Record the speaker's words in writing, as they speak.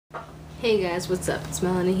Hey guys, what's up? It's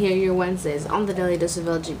Melanie here, your Wednesdays on the Daily Dose of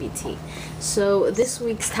LGBT. So this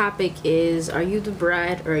week's topic is, are you the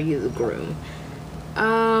bride or are you the groom?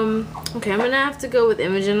 Okay, I'm gonna have to go with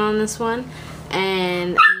Imogen on this one.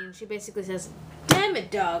 And I mean, she basically says, damn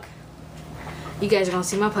it, dog. You guys are gonna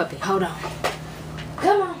see my puppy. Hold on.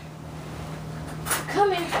 Come on.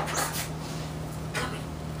 Come here. Come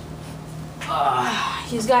here.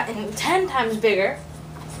 He's gotten 10 times bigger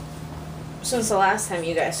since the last time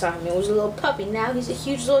you guys saw him. It was a little puppy. Now he's a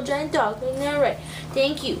huge little giant dog. Isn't that right?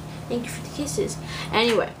 Thank you. Thank you for the kisses.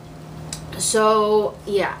 Anyway, so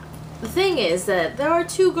yeah. The thing is that there are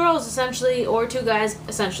two girls essentially, or two guys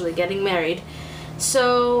essentially, getting married.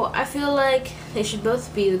 So I feel like they should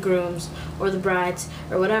both be the grooms or the brides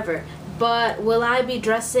or whatever. But will I be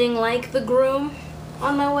dressing like the groom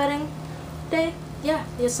on my wedding day? Yeah,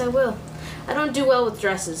 yes I will. I don't do well with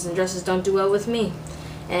dresses, and dresses don't do well with me.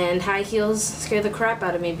 And high heels scare the crap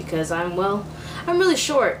out of me because I'm really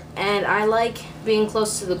short, and I like being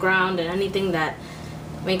close to the ground, and anything that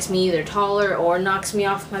makes me either taller or knocks me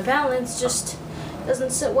off my balance just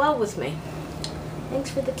doesn't sit well with me. Thanks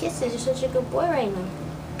for the kisses. You're such a good boy right now.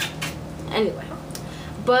 Anyway,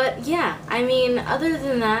 but yeah, I mean, other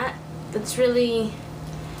than that, that's really,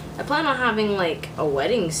 I plan on having like a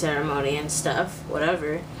wedding ceremony and stuff,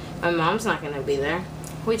 whatever. My mom's not gonna be there.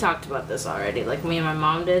 We talked about this already, like me and my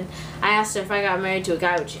mom did. I asked her if I got married to a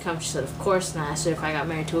guy, would she come? She said, of course. And I asked her if I got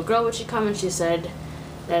married to a girl, would she come? And she said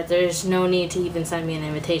that there's no need to even send me an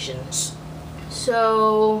invitation.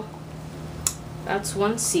 So, that's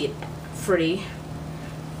one seat free.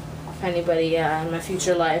 If anybody in my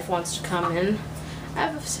future life wants to come in, I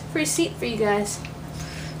have a free seat for you guys.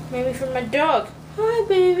 Maybe for my dog. Hi,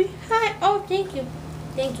 baby. Hi. Oh, thank you.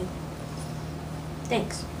 Thank you.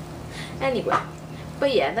 Thanks. Anyway.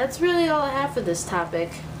 But yeah, that's really all I have for this topic.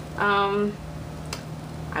 I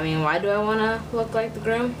mean, why do I want to look like the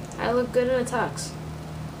groom? I look good in a tux.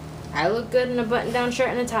 I look good in a button-down shirt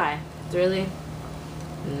and a tie. It's really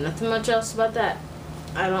nothing much else about that.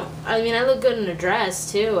 I mean, I look good in a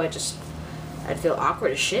dress, too. I'd feel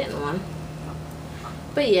awkward as shit in one.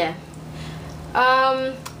 But yeah.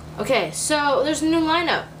 Okay, so there's a new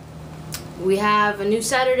lineup. We have a new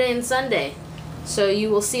Saturday and Sunday. So you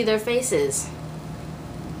will see their faces.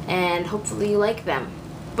 And hopefully you like them.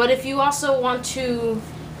 But if you also want to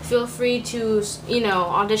feel free to,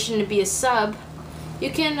 audition to be a sub, you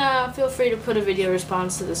can feel free to put a video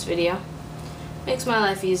response to this video. Makes my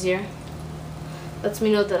life easier. Lets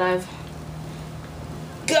me know that I've...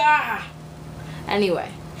 Gah! Anyway.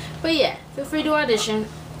 But yeah, feel free to audition.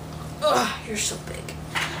 Ugh, you're so big.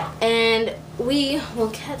 And we will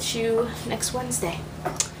catch you next Wednesday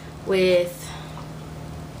with...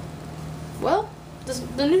 well...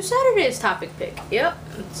 the new Saturday's topic pick. Yep,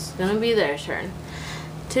 it's gonna be their turn.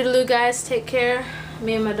 Toodaloo, guys. Take care.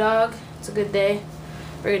 Me and my dog. It's a good day.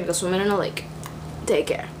 We're gonna go swimming in a lake. Take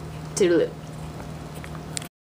care. Toodaloo.